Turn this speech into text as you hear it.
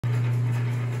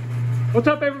What's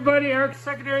up everybody, Eric's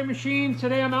Secondary Machine.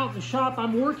 Today I'm out in the shop.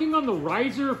 I'm working on the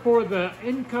riser for the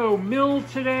Enco mill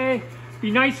today.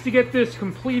 Be nice to get this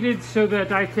completed so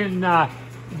that I can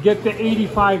get the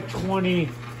 8520,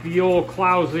 the old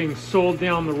Clousing, sold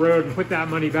down the road and put that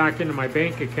money back into my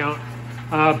bank account.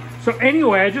 So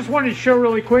anyway, I just wanted to show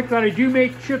really quick that I do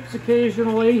make chips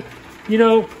occasionally. You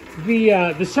know,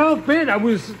 the south bend, I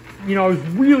was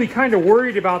really kind of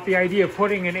worried about the idea of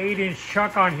putting an 8-inch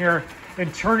chuck on here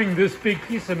and turning this big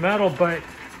piece of metal, but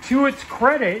to its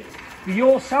credit, the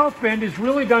old south bend has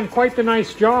really done quite the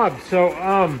nice job. So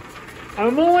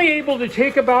I'm only able to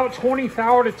take about 20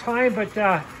 thou at a time, but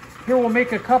here we'll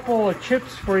make a couple of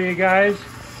chips for you guys.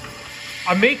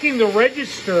 I'm making the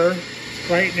register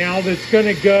right now that's going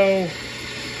to go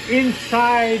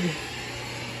inside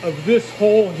of this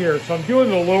hole here. So I'm doing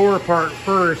the lower part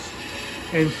first,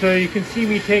 and so you can see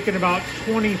me taking about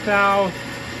 20 thou.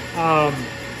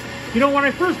 You know, when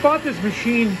I first bought this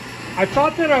machine, I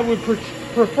thought that I would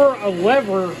prefer a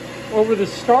lever over the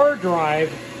star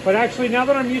drive, but actually now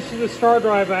that I'm used to the star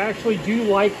drive, I actually do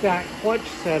like that clutch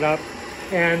setup.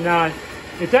 And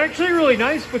it's actually really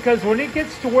nice because when it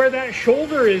gets to where that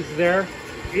shoulder is there,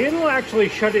 it'll actually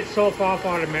shut itself off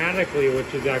automatically,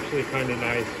 which is actually kind of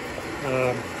nice.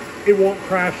 It won't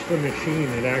crash the machine,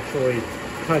 it actually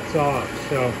cuts off.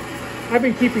 So I've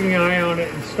been keeping an eye on it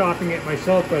and stopping it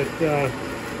myself, but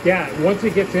yeah, once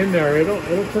it gets in there, it'll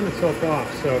turn itself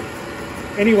off. So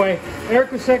anyway,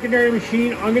 Eric's Secondary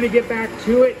Machine, I'm going to get back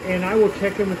to it and I will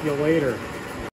check in with you later.